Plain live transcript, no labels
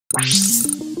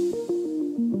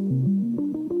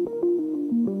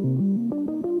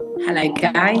Hello,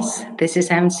 guys. This is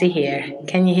MC here.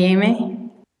 Can you hear me?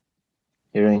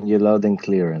 Hearing you loud and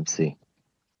clear, MC.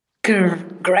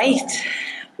 Great.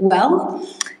 Well,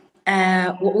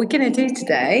 what we're going to do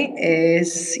today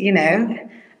is,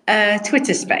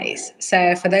 Twitter space.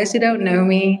 So, for those who don't know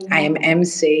me, I am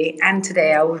MC, and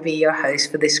today I will be your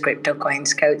host for this Crypto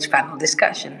Coins Coach panel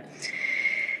discussion.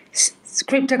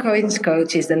 Crypto Coins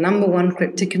Coach is the #1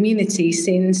 crypto community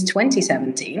since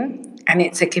 2017, and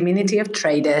it's a community of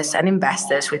traders and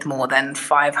investors with more than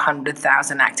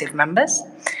 500,000 active members.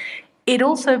 It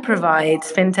also provides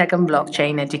fintech and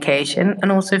blockchain education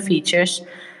and also features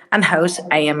and hosts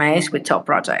AMAs with top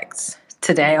projects.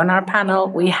 Today on our panel,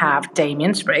 we have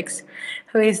Damien Spriggs,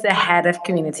 who is the head of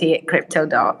community at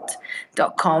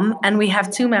Crypto.com, and we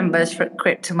have two members for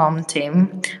Kryptomon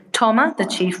team, Toma, the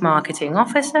chief marketing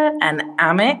officer, and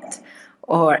Amit,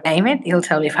 you'll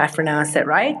tell me if I pronounced it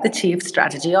right, the chief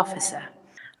strategy officer.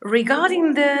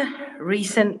 Regarding the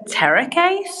recent Terra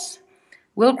case,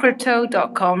 will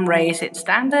Crypto.com raise its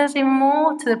standards even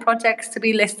more to the projects to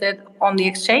be listed on the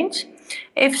exchange?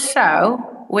 If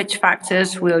so, which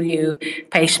factors will you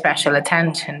pay special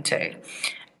attention to?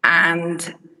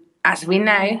 And as we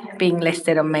know, being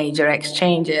listed on major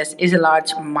exchanges is a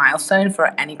large milestone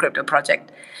for any crypto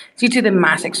project due to the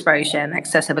mass exposure and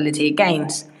accessibility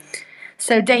gains.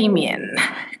 So, Damien,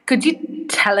 could you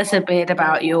tell us a bit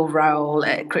about your role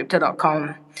at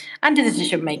Crypto.com and the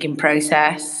decision-making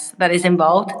process that is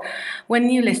involved when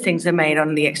new listings are made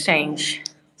on the exchange?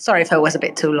 Sorry if I was a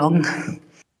bit too long.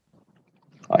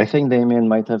 I think Damien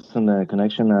might have some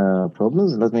connection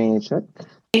problems. Let me check.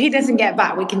 If he doesn't get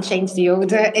back, we can change the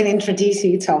order and introduce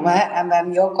you, Toma, and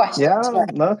then your questions. Yeah,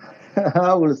 no,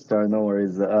 I will start. No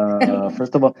worries.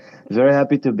 First of all, very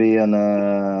happy to be on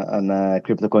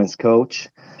Crypto Coins Coach.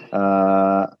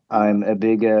 I'm a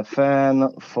big fan,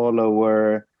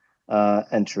 follower,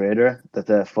 and trader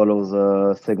that follows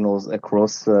signals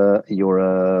across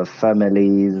your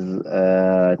family's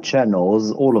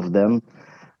channels, all of them.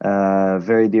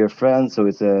 Very dear friends, so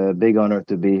it's a big honor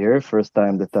to be here. First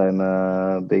time that I'm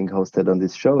being hosted on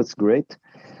this show. It's great.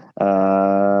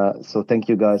 So thank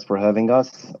you guys for having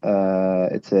us.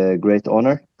 It's a great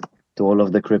honor to all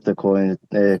of the Crypto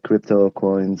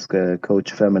Coins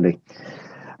Coach family.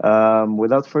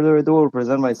 Without further ado, I'll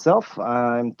present myself.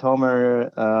 I'm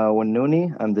Tomer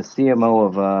Wanouni. I'm the CMO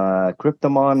of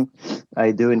Kryptomon.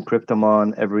 I do in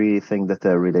Kryptomon everything that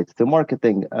relates to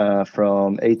marketing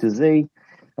from A to Z.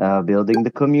 Building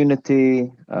the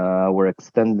community, our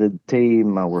extended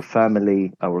team, our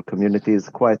family, our community is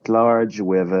quite large.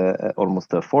 We have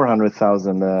almost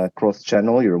 400,000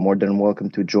 cross-channel. You're more than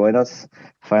welcome to join us.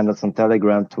 Find us on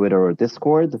Telegram, Twitter, or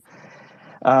Discord.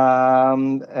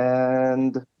 And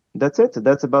that's it.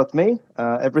 That's about me.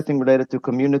 Everything related to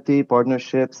community,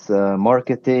 partnerships,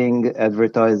 marketing,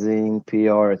 advertising,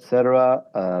 PR, etc.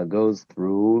 Goes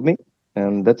through me.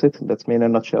 And that's it. That's me in a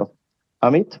nutshell.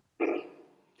 Amit?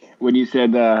 When you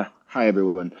said, hi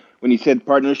everyone, when you said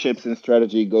partnerships and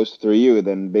strategy goes through you,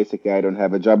 then basically I don't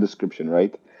have a job description,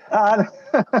 right? No.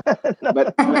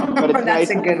 But it's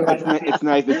nice. It's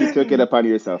nice that you took it upon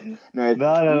yourself. No,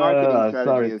 No.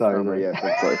 strategy Sorry. Yes,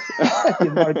 of course.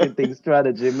 Marketing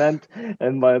strategy meant,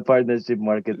 and my partnership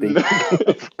marketing,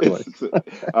 of course.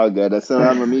 All good. So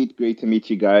I'm Amit. Great to meet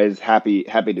you guys. Happy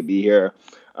to be here.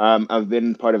 I've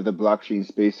been part of the blockchain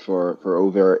space for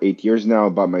over 8 years now.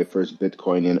 Bought my first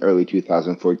Bitcoin in early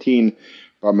 2014.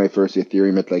 Bought my first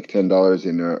Ethereum at like $10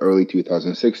 in early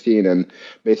 2016, and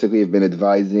basically have been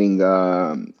advising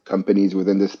companies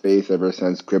within the space ever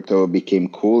since crypto became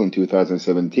cool in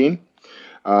 2017.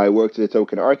 I worked as a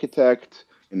token architect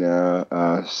in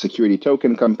a security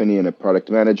token company and a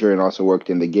product manager, and also worked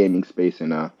in the gaming space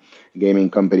in a gaming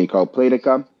company called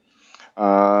Playtica.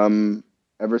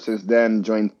 Ever since then,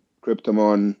 joined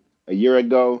Kryptomon a year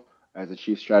ago as a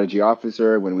chief strategy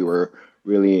officer when we were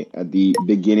really at the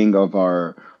beginning of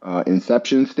our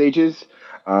inception stages.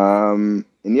 And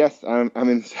yes,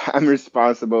 I'm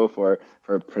responsible for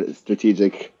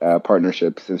strategic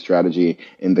partnerships and strategy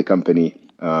in the company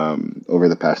over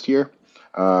the past year.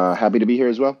 Happy to be here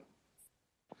as well.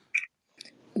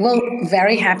 Well,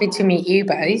 very happy to meet you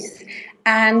both.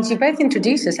 And you both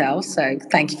introduced yourselves, so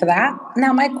thank you for that.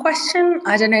 Now, my question,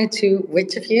 I don't know to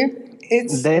which of you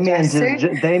it's Damien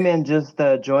just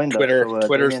joined Twitter, us. So,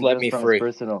 Twitter's Damien let me free.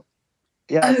 Personal.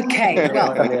 Yeah. Okay,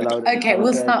 well,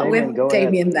 we'll start with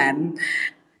Damien then.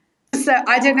 So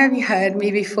I don't know if you heard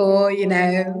me before,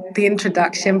 the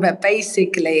introduction, but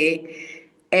basically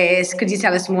could you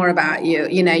tell us more about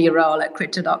your role at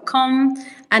Crypto.com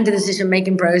and the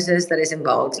decision-making process that is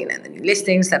involved, the new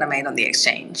listings that are made on the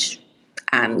exchange,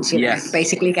 and Yes.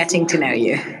 basically getting to know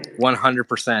you.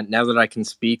 100%. Now that I can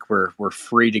speak, we're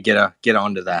free to get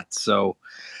onto that. So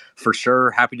for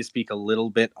sure, happy to speak a little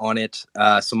bit on it.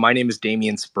 So my name is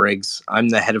Damian Spriggs. I'm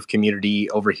the head of community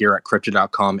over here at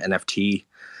Crypto.com NFT.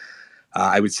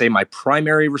 I would say my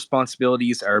primary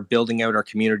responsibilities are building out our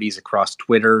communities across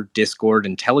Twitter, Discord,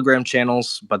 and Telegram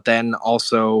channels, but then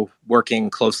also working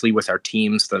closely with our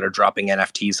teams that are dropping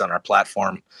NFTs on our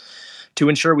platform to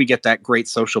ensure we get that great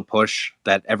social push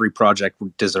that every project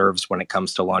deserves when it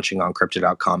comes to launching on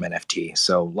Crypto.com NFT.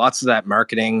 So lots of that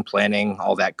marketing, planning,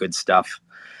 all that good stuff.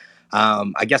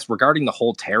 I guess regarding the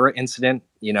whole Terra incident,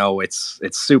 it's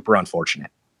super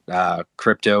unfortunate.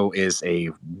 Crypto is a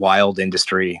wild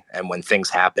industry, and when things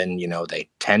happen, they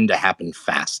tend to happen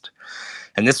fast.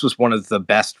 And this was one of the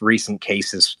best recent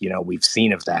cases, we've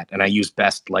seen of that. And I use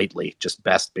best lightly, just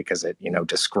best because it,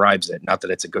 describes it, not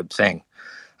that it's a good thing.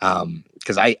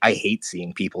 Because I hate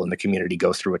seeing people in the community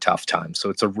go through a tough time. So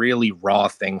it's a really raw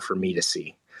thing for me to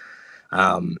see.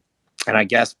 And I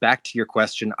guess back to your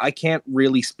question, I can't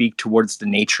really speak towards the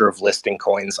nature of listing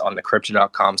coins on the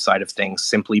Crypto.com side of things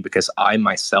simply because I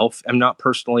myself am not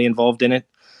personally involved in it.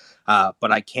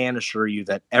 But I can assure you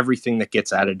that everything that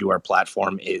gets added to our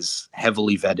platform is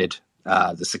heavily vetted.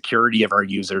 The security of our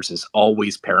users is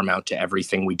always paramount to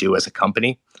everything we do as a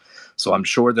company. So I'm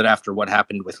sure that after what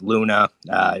happened with Luna,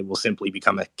 it will simply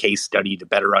become a case study to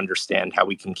better understand how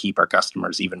we can keep our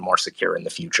customers even more secure in the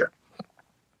future.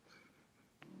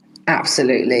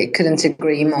 Absolutely. Couldn't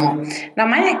agree more. Now,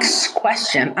 my next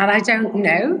question, and I don't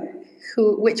know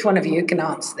which one of you can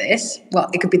answer this, well,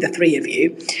 it could be the three of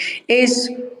you, is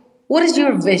what is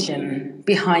your vision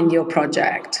behind your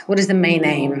project? What is the main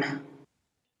aim?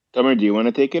 Tomer, do you want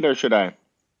to take it or should I?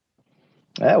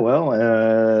 Yeah,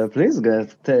 well, please,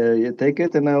 guys, take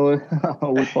it and I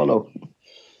will follow.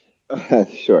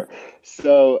 Sure.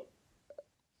 So,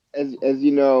 as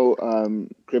you know,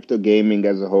 crypto gaming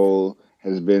as a whole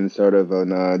has been sort of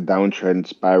on a downtrend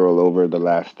spiral over the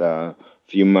last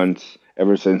few months,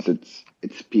 ever since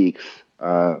its peaks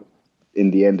in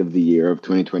the end of the year of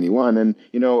 2021. And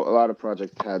a lot of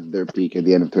projects had their peak at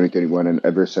the end of 2021 and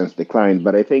ever since declined.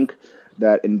 But I think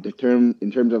that in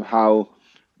terms of how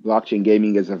blockchain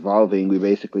gaming is evolving, we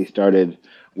basically started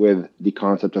with the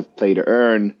concept of play to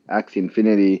earn, Axie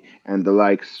Infinity, and the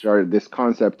likes started this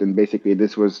concept. And basically,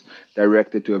 this was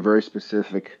directed to a very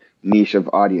specific niche of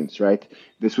audience, right?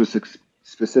 This was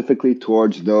specifically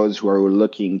towards those who are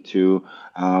looking to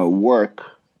work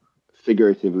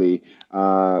figuratively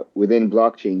within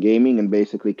blockchain gaming and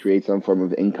basically create some form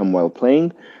of income while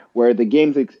playing, where the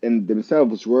games in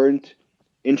themselves weren't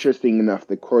interesting enough.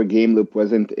 The core game loop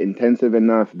wasn't intensive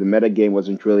enough. The meta game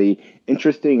wasn't really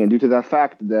interesting. And due to that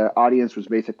fact, the audience was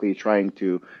basically trying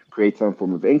to create some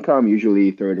form of income,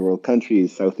 usually third world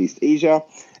countries, Southeast Asia.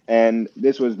 And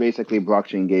this was basically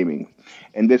blockchain gaming.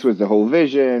 And this was the whole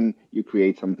vision. You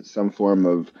create some form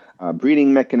of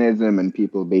breeding mechanism, and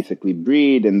people basically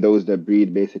breed. And those that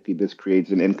breed, basically, this creates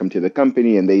an income to the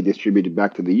company, and they distribute it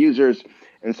back to the users,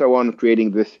 and so on,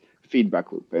 creating this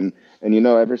feedback loop. And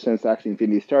ever since Axie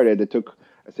Infinity started, it took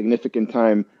a significant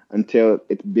time until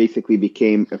it basically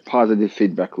became a positive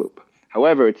feedback loop.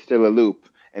 However, it's still a loop,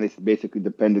 and it's basically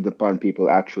dependent upon people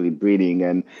actually breeding.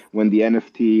 And when the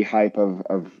NFT hype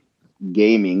of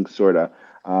gaming sort of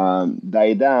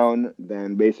died down,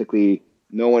 then basically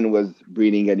no one was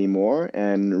breeding anymore,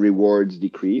 and rewards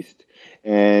decreased.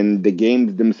 And the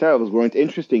games themselves weren't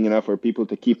interesting enough for people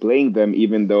to keep playing them,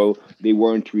 even though they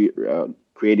weren't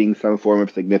creating some form of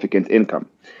significant income.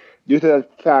 Due to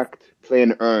that fact, play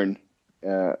and earn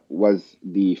was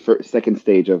the second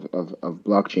stage of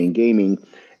blockchain gaming.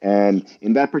 And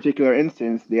in that particular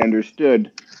instance, they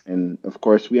understood, and of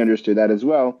course we understood that as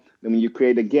well, that when you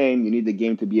create a game, you need the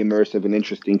game to be immersive and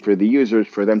interesting for the users,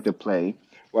 for them to play,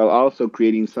 while also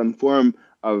creating some form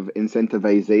of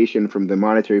incentivization from the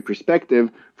monetary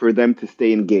perspective for them to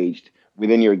stay engaged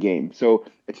within your game. So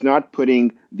it's not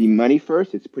putting the money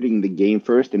first, it's putting the game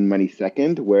first and money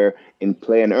second, where in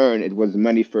play and earn, it was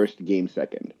money first, game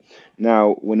second.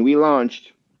 Now, when we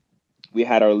launched, we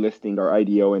had our listing, our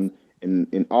IDO in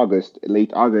August,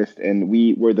 late August, and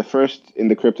we were the first in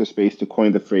the crypto space to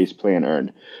coin the phrase play and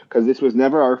earn, because this was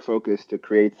never our focus to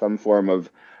create some form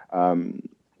of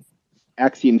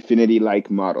Axie Infinity-like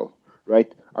model,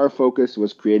 right? Our focus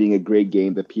was creating a great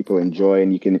game that people enjoy,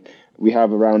 and we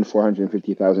have around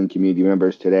 450,000 community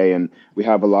members today, and we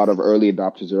have a lot of early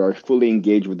adopters that are fully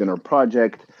engaged within our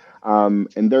project,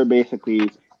 and they're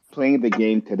basically playing the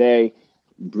game today,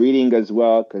 breeding as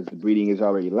well, because the breeding is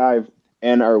already live,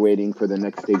 and are waiting for the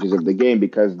next stages of the game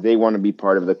because they want to be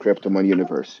part of the Kryptomon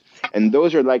universe. And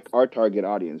those are like our target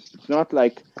audience. It's not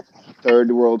like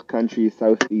third world countries,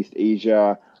 Southeast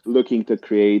Asia, looking to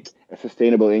create a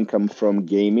sustainable income from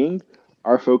gaming.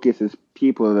 Our focus is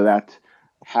people that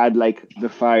had like the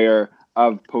fire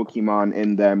of Pokemon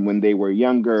in them when they were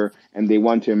younger and they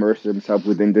want to immerse themselves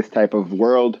within this type of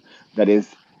world that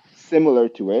is similar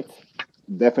to it,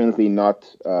 definitely not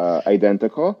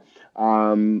identical.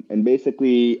 And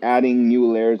basically adding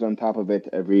new layers on top of it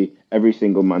every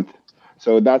single month.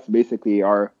 So that's basically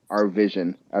our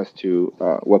vision as to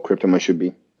what Kryptomon should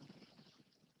be.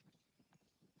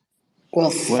 Well,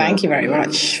 thank you very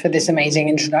much for this amazing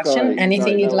introduction.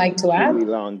 Anything you'd like to add? Really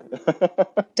long.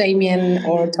 Damien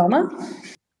or Thomas?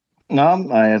 No,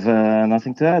 I have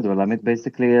nothing to add. Well, Amit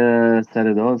basically said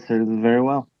it all, said it very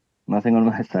well. Nothing on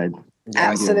my side.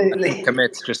 Absolutely. I think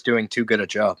Commits just doing too good a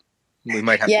job. We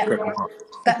might have to cut him off.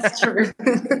 That's true.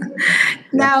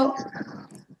 Now,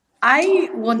 I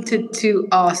wanted to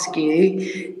ask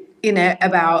you,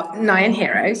 about Nine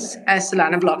Heroes, a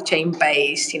Solana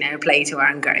blockchain-based,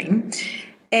 play-to-earn game.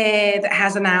 It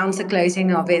has announced the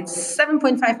closing of its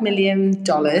 $7.5 million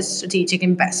strategic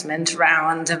investment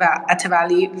round at a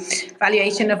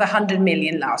valuation of $100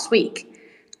 million last week.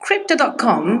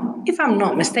 Crypto.com, if I'm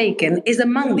not mistaken, is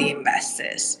among the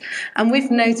investors. And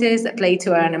we've noticed that Play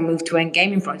to Earn and Move to Earn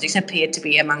gaming projects appear to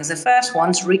be amongst the first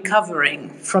ones recovering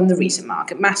from the recent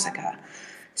market massacre.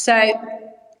 So,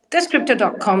 does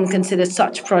Crypto.com consider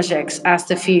such projects as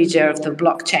the future of the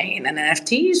blockchain and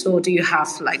NFTs, or do you have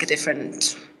like a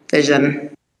different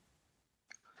vision?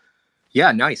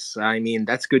 Yeah, nice. I mean,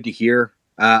 that's good to hear.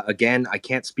 Again, I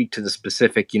can't speak to the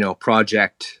specific,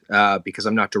 project because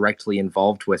I'm not directly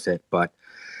involved with it, but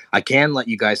I can let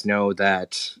you guys know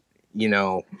that,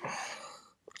 gaming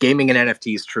and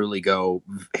NFTs truly go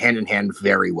hand in hand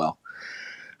very well.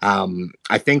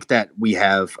 I think that we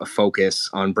have a focus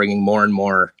on bringing more and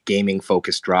more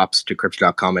gaming-focused drops to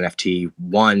Crypto.com NFT.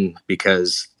 One,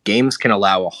 because games can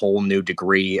allow a whole new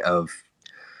degree of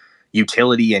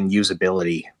utility and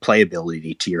usability,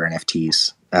 playability to your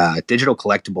NFTs. Digital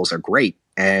collectibles are great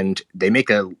and they make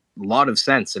a lot of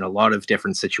sense in a lot of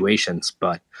different situations,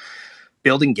 but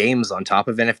building games on top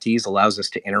of NFTs allows us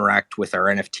to interact with our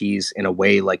NFTs in a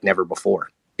way like never before.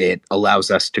 It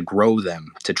allows us to grow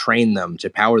them, to train them, to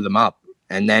power them up.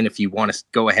 And then if you want to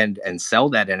go ahead and sell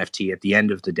that NFT at the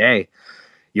end of the day,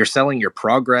 you're selling your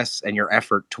progress and your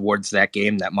effort towards that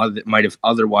game that might have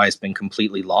otherwise been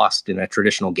completely lost in a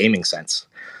traditional gaming sense.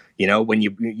 When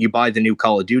you buy the new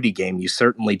Call of Duty game, you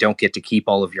certainly don't get to keep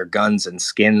all of your guns and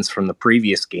skins from the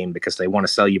previous game because they want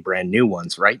to sell you brand new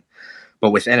ones, right? But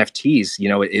with NFTs,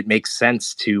 it makes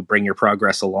sense to bring your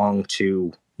progress along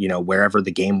to, wherever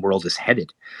the game world is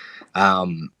headed.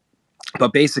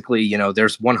 But basically,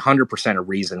 there's 100% a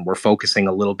reason we're focusing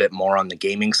a little bit more on the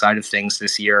gaming side of things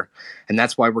this year. And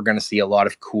that's why we're going to see a lot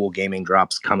of cool gaming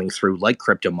drops coming through like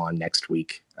Kryptomon next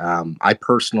week. I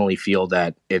personally feel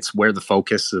that it's where the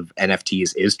focus of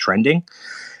NFTs is trending.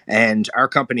 And our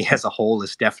company as a whole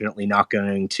is definitely not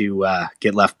going to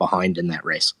get left behind in that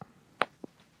race.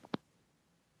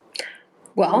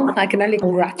 Well, I can only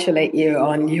congratulate you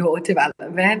on your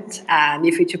development and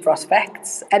your future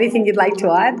prospects. Anything you'd like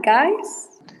to add, guys?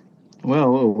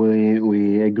 Well,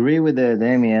 we agree with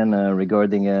Damien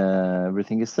regarding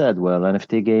everything he said. Well,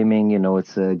 NFT gaming,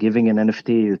 it's giving an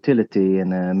NFT utility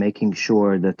and making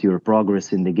sure that your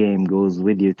progress in the game goes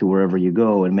with you to wherever you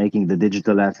go and making the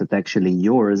digital asset actually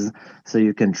yours so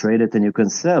you can trade it and you can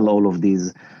sell all of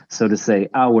these, so to say,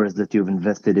 hours that you've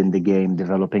invested in the game,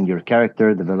 developing your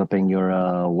character, developing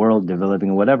your world,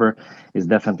 developing whatever, is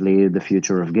definitely the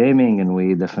future of gaming. And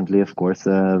we definitely, of course,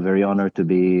 very honored to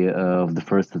be of the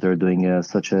first that are doing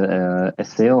such a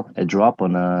sale, a drop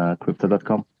on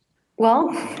Crypto.com.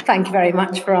 Well, thank you very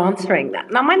much for answering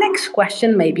that. Now, my next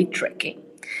question may be tricky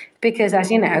because, as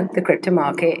you know, the crypto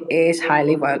market is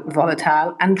highly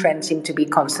volatile and trends seem to be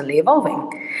constantly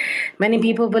evolving. Many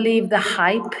people believe the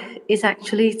hype is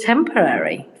actually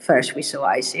temporary. First, we saw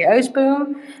ICOs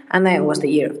boom, and then it was the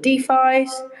year of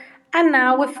DeFi's, and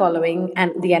now we're following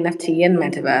the NFT and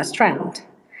metaverse trend.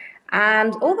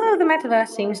 And although the metaverse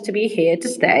seems to be here to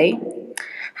stay,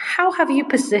 how have you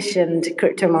positioned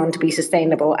Kryptomon to be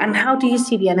sustainable, and how do you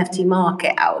see the NFT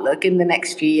market outlook in the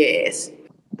next few years?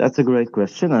 That's a great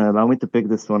question. Allow me to pick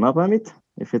this one up, Amit,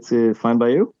 if it's fine by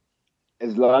you.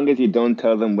 As long as you don't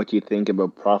tell them what you think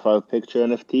about profile picture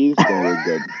NFTs, then we're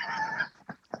good.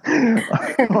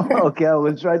 Okay, I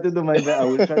will try to do my best. I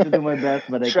will try to do my best,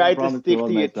 but I Try can't to promise to stick hold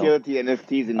to myself. utility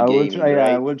NFTs and I will gaming, try. Yeah,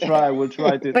 I right? will try. I will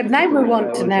try to But stick now to we it. I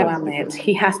want to will know, try to stick to Amit. it.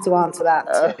 He has to answer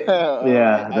that too. All right,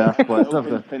 Yeah, of I course, of course.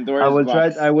 opened Pandora's I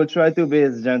box. will try to be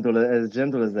as gentle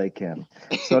as I can.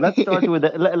 So let's start with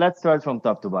let's start from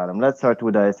top to bottom. Let's start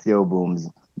with the ICO booms.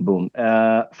 Boom.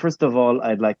 First of all,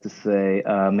 I'd like to say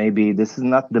maybe this is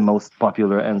not the most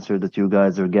popular answer that you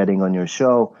guys are getting on your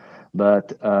show,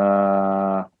 but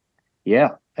yeah,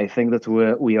 I think that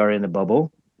we are in a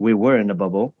bubble. We were in a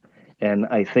bubble, and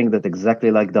I think that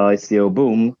exactly like the ICO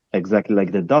boom, exactly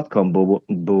like the dot-com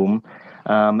boom,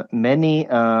 many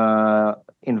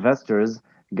investors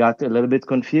got a little bit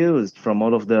confused from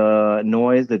all of the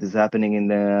noise that is happening in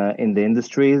the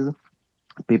industries.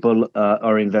 People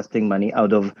are investing money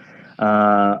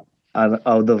uh,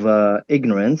 out of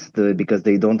ignorance because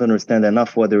they don't understand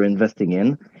enough what they're investing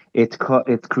in. It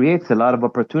creates a lot of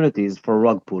opportunities for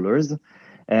rug pullers,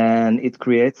 and it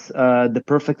creates the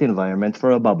perfect environment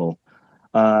for a bubble.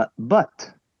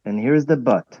 But, and here's the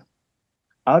but,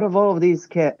 out of all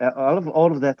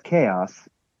of that chaos,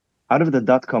 out of the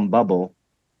dot-com bubble,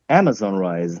 Amazon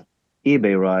rise,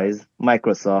 eBay rise,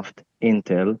 Microsoft,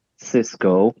 Intel,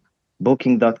 Cisco,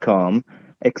 Booking.com,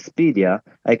 Expedia.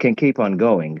 I can keep on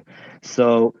going.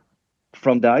 So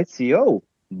from the ICO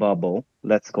bubble,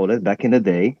 let's call it, back in the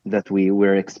day, that we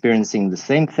were experiencing the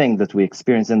same thing that we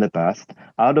experienced in the past,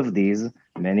 out of these,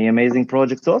 many amazing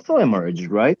projects also emerged,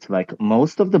 right? Like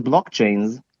most of the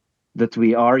blockchains that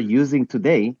we are using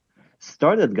today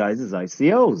started, guys, as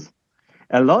ICOs.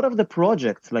 A lot of the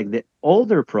projects, like the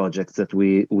older projects that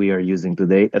we are using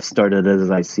today, have started as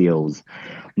ICOs.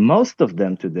 Most of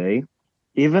them today,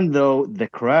 even though the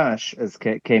crash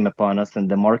came upon us and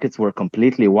the markets were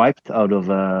completely wiped out of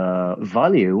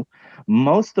value,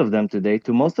 most of them today,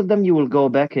 to most of them, you will go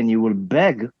back and you will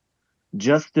beg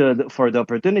just for the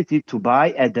opportunity to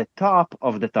buy at the top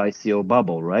of the ICO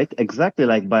bubble, right? Exactly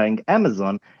like buying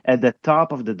Amazon at the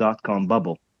top of the dot-com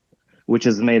bubble, which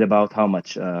is made about how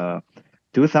much?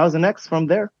 2000x from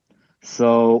there.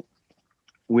 So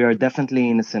we are definitely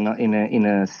in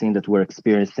a scene that we're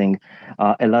experiencing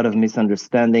a lot of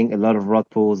misunderstanding, a lot of rug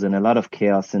pulls, and a lot of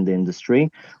chaos in the industry,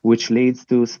 which leads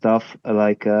to stuff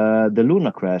like the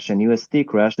Luna crash and UST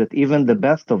crash that even the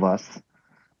best of us,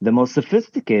 the most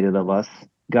sophisticated of us,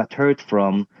 got hurt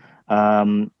from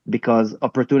because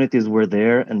opportunities were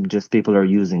there and just people are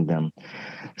using them.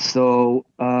 So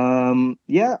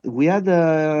yeah, we had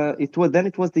it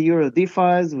was the year of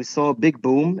DeFi's. We saw a big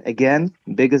boom again,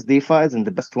 biggest DeFi's and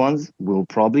the best ones will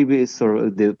probably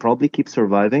they'll probably keep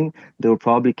surviving. They'll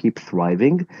probably keep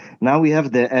thriving. Now we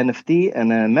have the NFT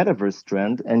and metaverse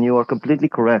trend, and you are completely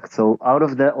correct. So out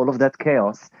of all of that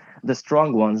chaos, the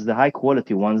strong ones, the high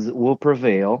quality ones, will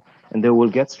prevail, and they will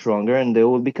get stronger, and they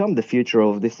will become the future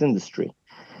of this industry.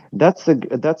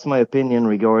 That's my opinion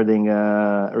regarding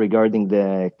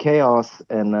the chaos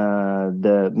and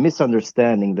the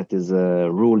misunderstanding that is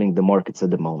ruling the markets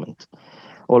at the moment.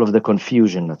 All of the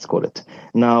confusion, let's call it.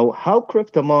 Now, how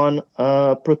Kryptomon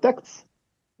protects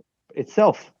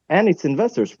itself and its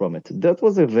investors from it? That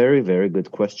was a very, very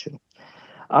good question.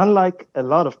 Unlike a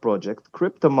lot of projects,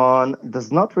 Kryptomon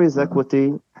does not raise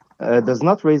equity, does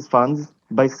not raise funds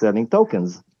by selling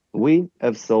tokens. We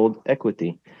have sold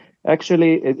equity.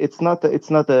 Actually, it's not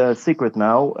a secret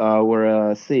now.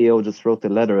 Our CEO just wrote a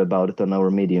letter about it on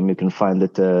our Medium. You can find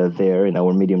it there in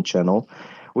our Medium channel.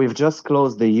 We've just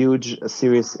closed a huge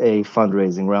Series A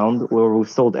fundraising round where we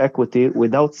sold equity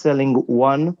without selling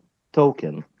one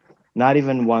token, not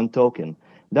even one token.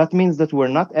 That means that we're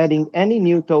not adding any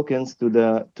new tokens to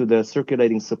the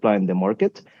circulating supply in the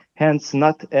market, hence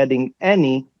not adding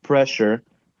any pressure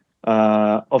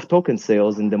of token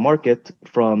sales in the market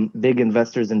from big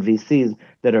investors and VCs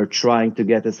that are trying to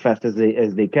get as fast as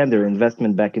they can their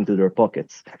investment back into their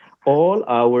pockets. All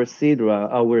our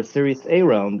our Series A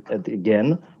round,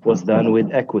 again, was done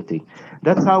with equity.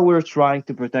 That's how we're trying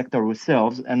to protect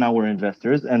ourselves and our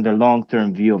investors and the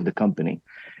long-term view of the company.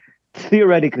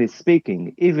 Theoretically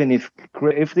speaking, even if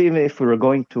we're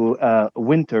going to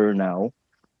winter now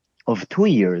of 2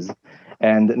 years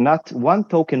and not one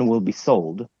token will be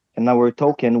sold, and our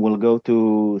token will go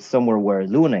to somewhere where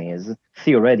Luna is,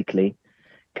 theoretically,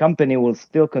 company will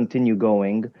still continue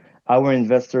going. Our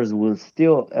investors will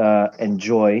still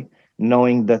enjoy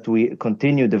knowing that we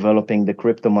continue developing the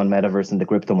Kryptomon metaverse and the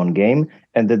Kryptomon game,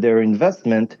 and that their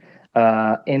investment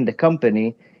in the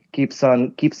company keeps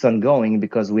on going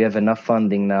because we have enough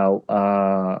funding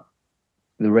now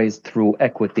raised through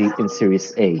equity in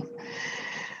Series A.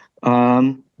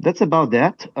 That's about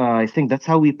that. I think that's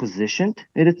how we positioned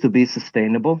it to be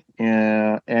sustainable.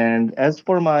 And as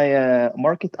for my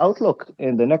market outlook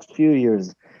in the next few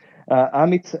years,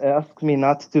 Amit asked me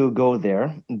not to go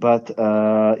there, but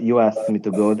you asked me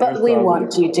to go there, But so we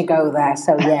want you to go there,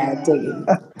 so yeah, do.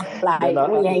 then Like,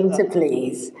 we aim to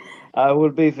please. I will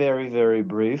be very, very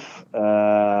brief,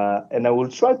 and I will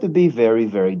try to be very,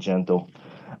 very gentle.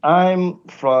 I'm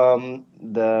from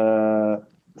the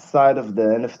side of the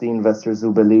NFT investors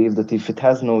who believe that if it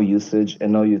has no usage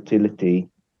and no utility,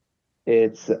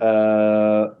 it's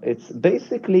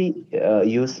basically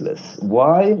useless.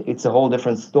 Why? It's a whole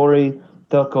different story.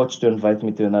 Tell coach to invite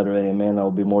me to another AMA, and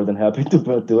I'll be more than happy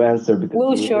to answer because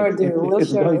We'll sure do. We'll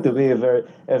it's sure going to do. be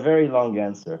a very long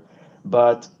answer.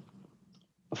 But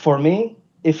for me,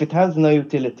 if it has no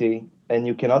utility and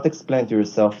you cannot explain to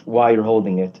yourself why you're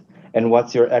holding it and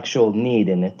what's your actual need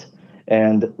in it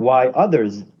and why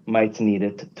others might need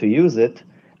it to use it,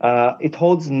 it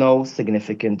holds no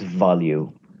significant value.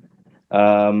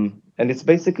 And it's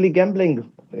basically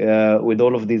gambling with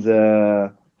all of these,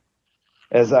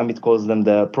 as Amit calls them,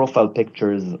 the profile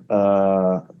pictures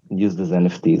used as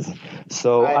NFTs.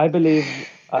 So I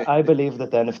I believe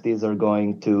that NFTs are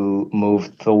going to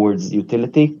move towards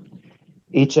utility.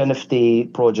 Each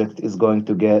NFT project is going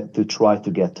to try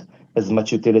to get as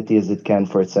much utility as it can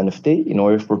for its NFT in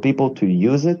order for people to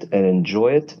use it and enjoy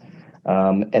it,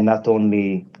 and not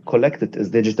only collect it as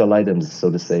digital items,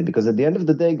 so to say. Because at the end of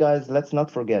the day, guys, let's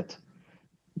not forget,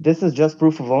 this is just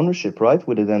proof of ownership, right?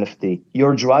 With an NFT.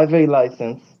 Your driver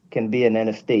license can be an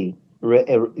NFT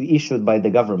issued by the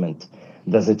government.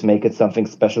 Does it make it something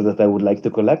special that I would like to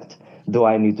collect? Do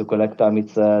I need to collect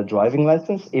Amit's driving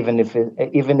license, even if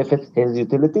it's his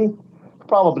utility?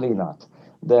 Probably not.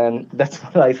 Then that's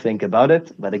what I think about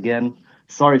it. But again,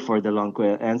 sorry for the long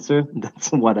answer.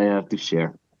 That's what I have to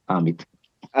share, Amit.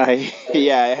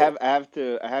 yeah, I have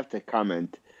to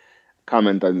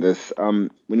comment on this.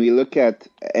 When we look at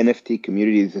NFT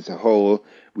communities as a whole,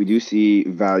 we do see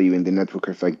value in the network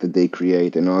effect that they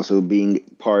create, and also being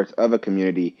part of a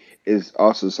community is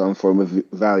also some form of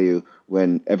value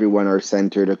when everyone are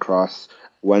centered across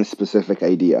one specific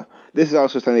idea. This is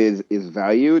also something that is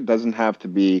value. It doesn't have to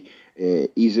be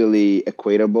easily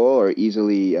equatable or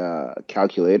easily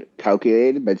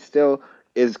calculated, but still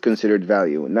is considered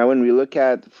value. Now, when we look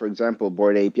at, for example,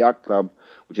 Bored Ape Yacht Club,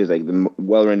 which is like the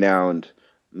well-renowned,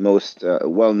 most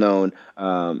well-known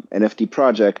NFT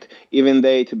project, even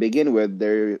they, to begin with,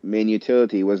 their main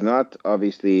utility was not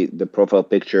obviously the profile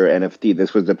picture NFT.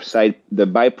 This was the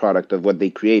byproduct of what they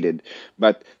created,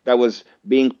 but that was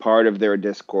being part of their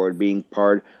Discord, being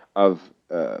part of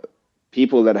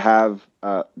people that have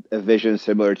a vision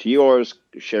similar to yours,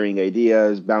 sharing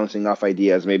ideas, bouncing off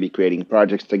ideas, maybe creating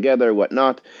projects together,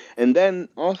 whatnot. And then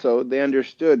also they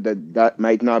understood that that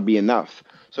might not be enough.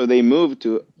 So they moved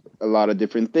to a lot of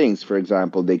different things. For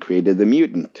example, they created the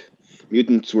mutant.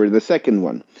 Mutants were the second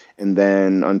one. And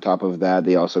then on top of that,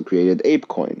 they also created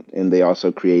ApeCoin, and they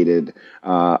also created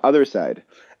Other Side,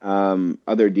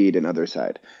 Other Deed and Other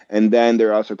Side. And then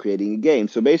they're also creating a game.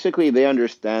 So basically, they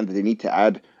understand that they need to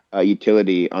add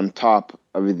utility on top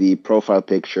of the profile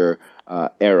picture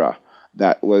era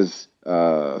that was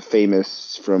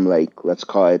famous from, like, let's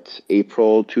call it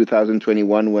April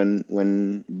 2021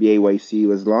 when BAYC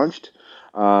was launched,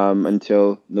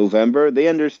 until November. They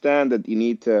understand that you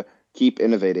need to keep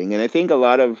innovating. And I think a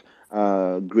lot of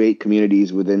great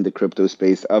communities within the crypto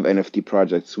space of NFT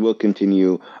projects will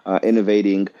continue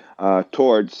innovating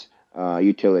towards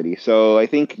utility. So I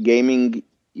think gaming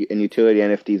and utility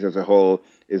NFTs as a whole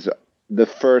is the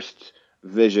first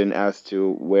vision as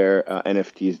to where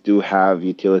NFTs do have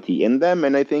utility in them.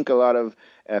 And I think a lot of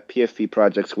PFP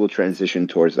projects will transition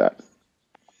towards that.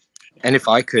 And if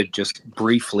I could just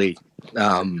briefly,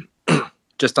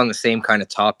 just on the same kind of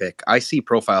topic, I see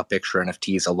profile picture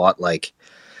NFTs a lot like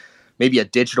maybe a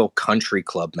digital country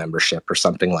club membership or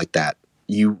something like that.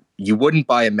 You wouldn't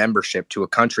buy a membership to a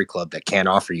country club that can't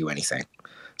offer you anything.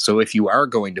 So if you are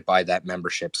going to buy that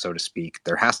membership, so to speak,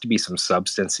 there has to be some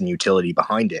substance and utility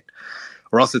behind it.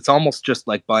 Or else it's almost just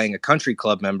like buying a country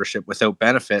club membership without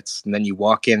benefits, and then you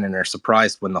walk in and are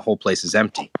surprised when the whole place is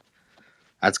empty.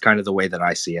 That's kind of the way that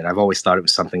I see it. I've always thought it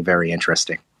was something very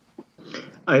interesting.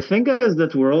 I think as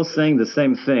that we're all saying the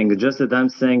same thing, just that I'm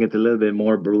saying it a little bit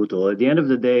more brutal. At the end of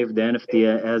the day, if the NFT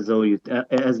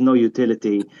has no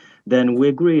utility, then we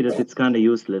agree that it's kind of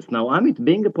useless. Now, Amit,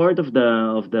 being a part of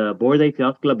the Bored Ape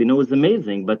Yacht Club, is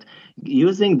amazing. But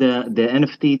using the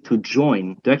NFT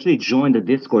to actually join the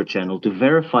Discord channel to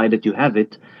verify that you have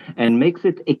it, and makes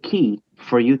it a key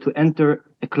for you to enter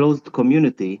a closed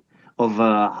community of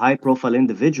high-profile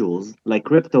individuals like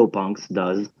CryptoPunks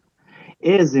does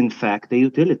is in fact a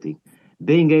utility.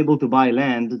 Being able to buy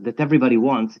land that everybody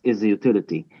wants is a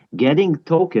utility. Getting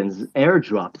tokens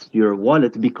airdropped to your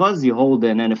wallet because you hold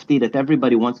an NFT that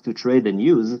everybody wants to trade and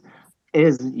use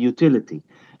is utility.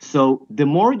 So the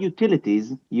more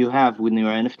utilities you have with your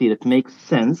NFT that makes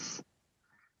sense,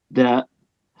 the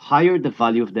higher the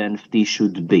value of the NFT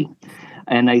should be.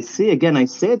 And I see, again, I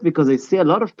say it because I see a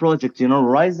lot of projects,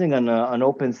 rising on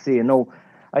OpenSea.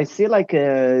 I see like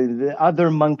the other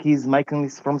monkeys making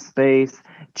this from space,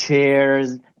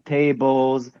 chairs,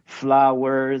 tables,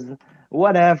 flowers,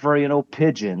 whatever,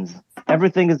 pigeons.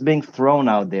 Everything is being thrown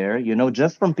out there,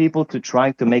 just from people to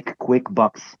try to make quick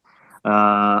bucks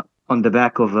on the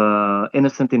back of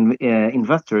innocent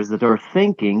investors that are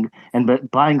thinking and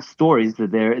buying stories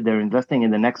that they're investing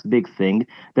in the next big thing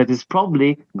that is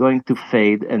probably going to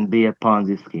fade and be a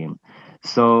Ponzi scheme.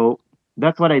 So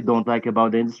that's what I don't like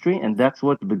about the industry, and that's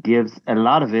what gives a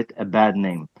lot of it a bad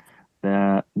name.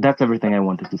 That's everything I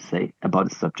wanted to say about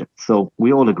the subject. So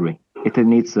we all agree it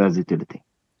needs to have utility.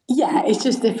 Yeah, it's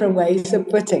just different ways of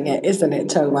putting it, isn't it,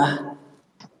 Toma?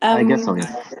 I guess so,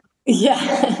 yes.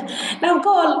 Yeah. Now, I've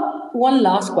got one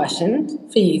last question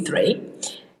for you three,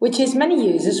 which is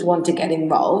many users want to get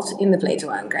involved in the play to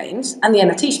earn games and the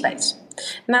NFT space.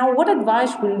 Now, what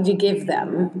advice would you give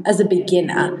them as a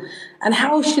beginner, and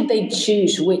how should they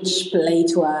choose which play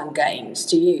to earn games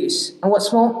to use? And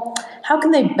what's more, how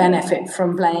can they benefit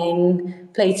from playing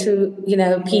play to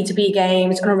P2P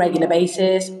games on a regular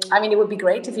basis? I mean, it would be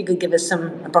great if you could give us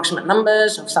some approximate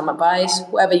numbers or some advice,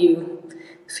 whatever you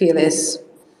feel is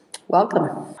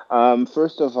welcome.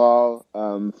 First of all,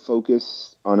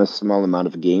 focus on a small amount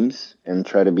of games and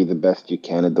try to be the best you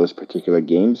can at those particular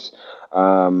games.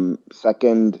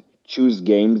 Second, choose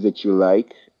games that you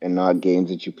like and not games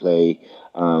that you play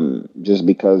just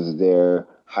because they're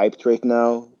hyped right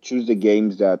now. Choose the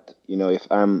games that, if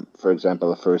I'm, for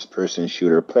example, a first-person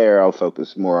shooter player, I'll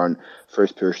focus more on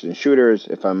first-person shooters.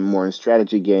 If I'm more in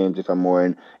strategy games, if I'm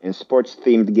more in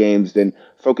sports-themed games, then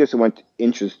focus on what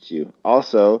interests you.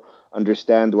 Also,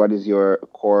 understand what is your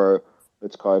core,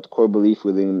 let's call it core belief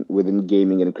within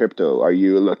gaming and crypto. Are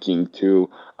you looking to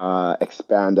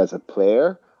expand as a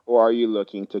player, or are you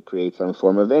looking to create some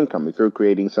form of income? If you're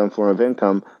creating some form of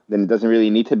income, then it doesn't really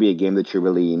need to be a game that you're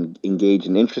really engaged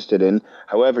and interested in.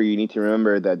 However, you need to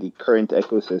remember that the current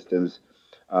ecosystems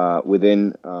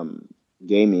within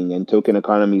gaming and token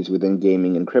economies within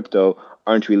gaming and crypto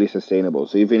aren't really sustainable.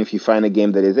 So even if you find a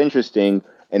game that is interesting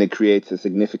and it creates a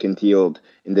significant yield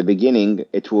in the beginning,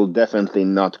 it will definitely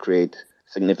not create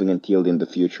significant yield in the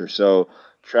future. So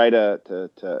try to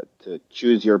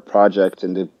choose your projects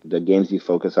and the games you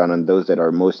focus on those that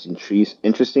are most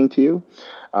interesting to you.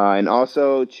 And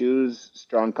also choose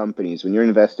strong companies. When you're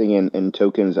investing in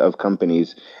tokens of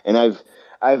companies, and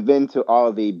I've been to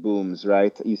all the booms,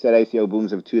 right? You said ICO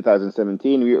booms of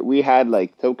 2017. We had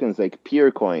like tokens like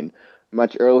Peercoin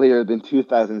much earlier than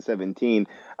 2017.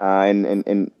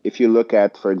 And if you look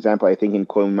at, for example, I think in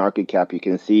CoinMarketCap, you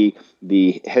can see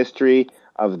the history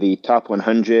of the top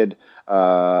 100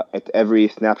 at every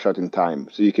snapshot in time.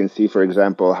 So you can see, for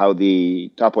example, how the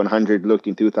top 100 looked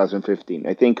in 2015.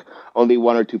 I think only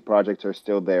one or two projects are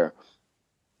still there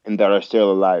and that are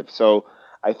still alive. So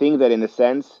I think that in a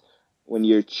sense, when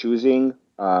you're choosing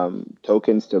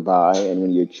tokens to buy and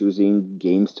when you're choosing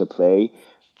games to play,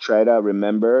 try to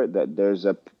remember that there's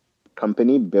a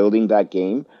company building that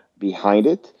game behind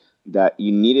it, that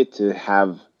you need it to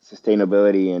have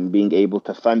sustainability and being able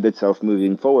to fund itself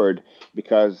moving forward,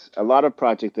 because a lot of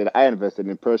projects that I invested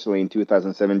in personally in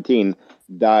 2017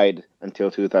 died until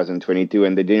 2022,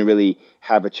 and they didn't really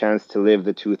have a chance to live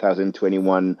the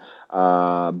 2021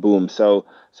 boom. So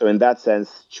in that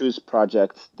sense, choose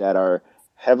projects that are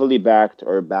heavily backed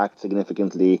or backed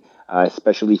significantly,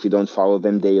 especially if you don't follow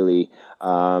them daily,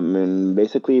 and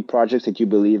basically projects that you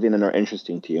believe in and are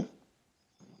interesting to you.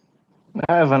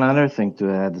 I have another thing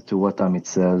to add to what Amit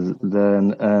says.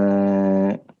 Then,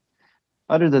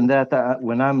 other than that,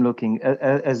 when I'm looking,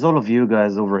 as all of you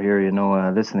guys over here,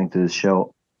 listening to this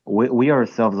show, we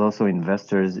ourselves also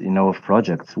investors, of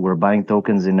projects. We're buying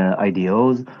tokens in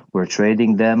IDOs, we're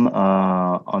trading them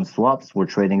on swaps, we're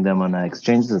trading them on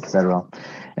exchanges, etc.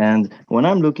 And when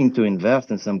I'm looking to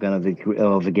invest in some kind of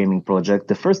a gaming project,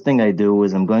 the first thing I do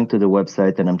is I'm going to the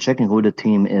website and I'm checking who the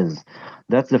team is.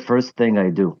 That's the first thing I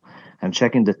do. I'm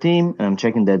checking the team and I'm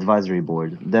checking the advisory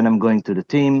board. Then I'm going to the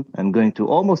team. I'm going to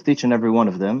almost each and every one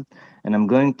of them, and I'm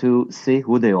going to see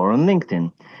who they are on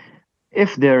LinkedIn.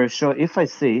 If I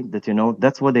see that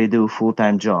that's what they do,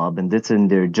 full-time job, and that's in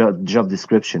their job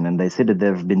description, and I see that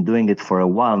they've been doing it for a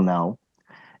while now,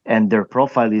 and their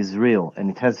profile is real and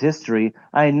it has history,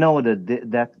 I know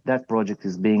that that project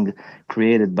is being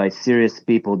created by serious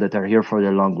people that are here for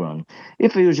the long run.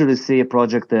 If I usually see a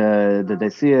project that I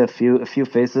see a few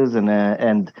faces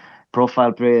and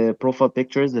profile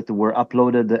pictures that were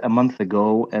uploaded a month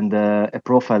ago and a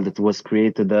profile that was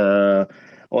created a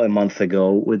month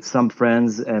ago with some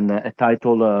friends and a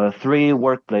title, three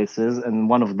workplaces, and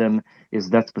one of them is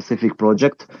that specific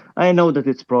project. I know that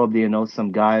it's probably,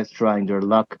 some guys trying their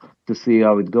luck to see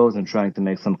how it goes and trying to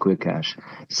make some quick cash.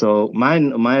 So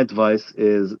my advice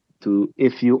is to,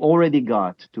 if you already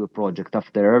got to a project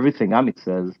after everything Amit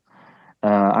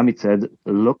said,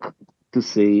 look to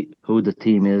see who the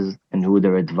team is and who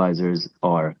their advisors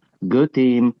are. Good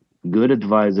team, good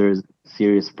advisors,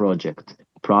 serious project.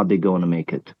 Probably going to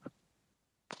make it.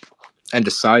 And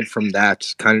aside from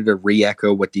that, kind of to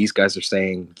re-echo what these guys are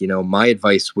saying, my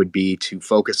advice would be to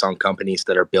focus on companies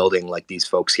that are building like these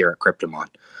folks here at Kryptomon.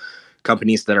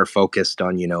 Companies that are focused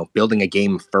on, building a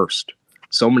game first.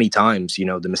 So many times,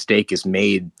 the mistake is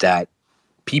made that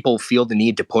people feel the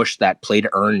need to push that play to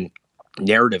earn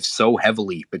narrative so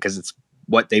heavily because it's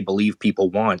what they believe people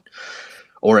want,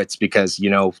 or it's because,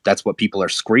 that's what people are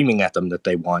screaming at them that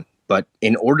they want. But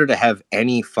in order to have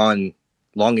any fun,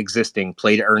 long existing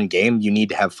play to earn game, you need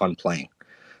to have fun playing.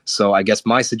 So I guess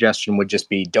my suggestion would just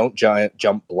be don't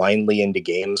jump blindly into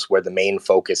games where the main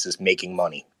focus is making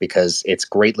money, because it's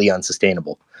greatly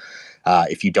unsustainable.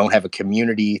 If you don't have a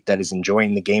community that is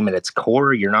enjoying the game at its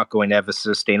core, you're not going to have a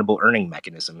sustainable earning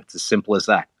mechanism. It's as simple as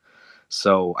that.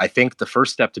 So I think the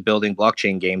first step to building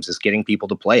blockchain games is getting people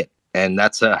to play it. And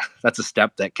that's a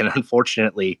step that can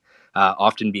unfortunately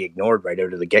often be ignored right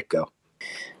out of the get-go.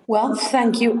 Well,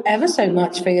 thank you ever so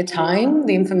much for your time,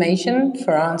 the information,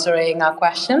 for answering our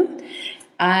question.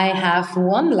 I have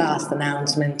one last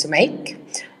announcement to make.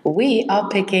 We are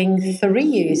picking 3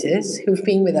 users who've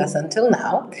been with us until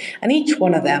now, and each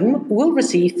one of them will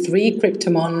receive 3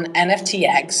 Kryptomon NFT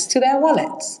eggs to their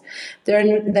wallets.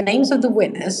 The names of the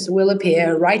winners will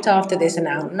appear right after this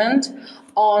announcement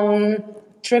on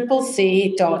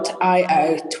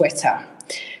CCC.io Twitter.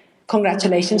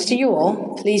 Congratulations to you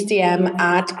all. Please DM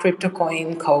at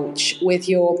CryptoCoinCoach with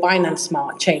your Binance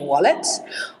Smart Chain wallets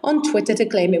on Twitter to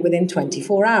claim it within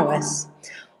 24 hours.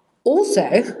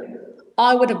 Also,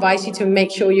 I would advise you to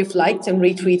make sure you've liked and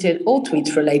retweeted all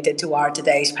tweets related to our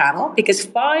today's panel, because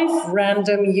 5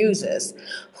 random users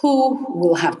who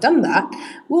will have done that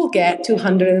will get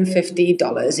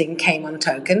 $250 in Cayman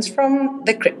tokens from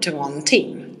the Kryptomon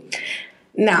team.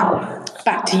 Now,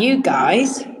 back to you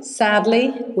guys.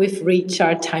 Sadly, we've reached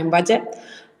our time budget,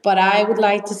 but I would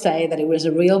like to say that it was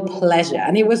a real pleasure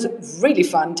and it was really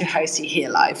fun to host you here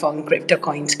live on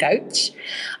CryptoCoins Coach.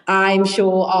 I'm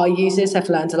sure our users have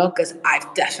learned a lot, because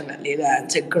I've definitely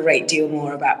learned a great deal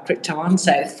more about Kryptomon.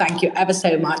 So thank you ever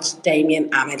so much, Damien,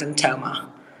 Amit, and Toma.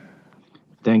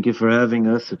 Thank you for having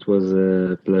us. It was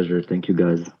a pleasure. Thank you,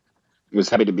 guys. Was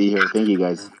happy to be here. Thank you,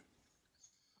 guys.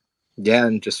 Yeah,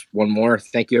 and just one more.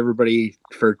 Thank you, everybody,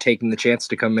 for taking the chance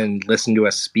to come and listen to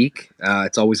us speak.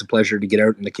 It's always a pleasure to get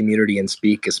out in the community and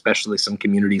speak, especially some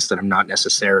communities that I'm not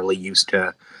necessarily used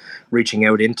to reaching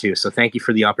out into. So thank you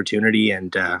for the opportunity,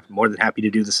 and more than happy to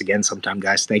do this again sometime,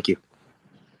 guys. Thank you.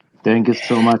 Thank you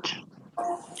so much.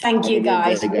 Thank you,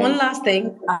 guys. One last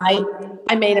thing.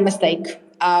 I made a mistake.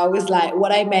 I was like,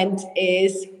 what I meant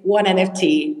is 1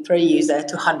 NFT per user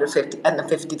to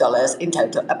 $150 in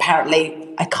total.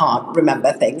 Apparently, I can't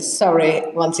remember things. Sorry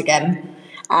once again.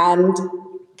 And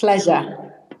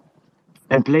pleasure.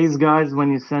 And please, guys,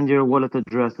 when you send your wallet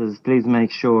addresses, please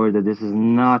make sure that this is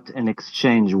not an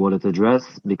exchange wallet address,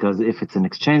 because if it's an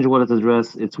exchange wallet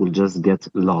address, it will just get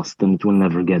lost and it will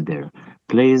never get there.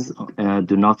 Please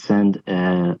do not send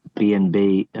a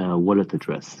BNB wallet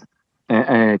address.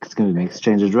 Excuse me,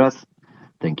 exchange address.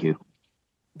 Thank you.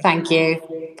 Thank you.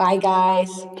 Bye, guys.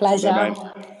 Pleasure.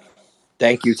 Bye-bye.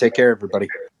 Thank you. Take care, everybody.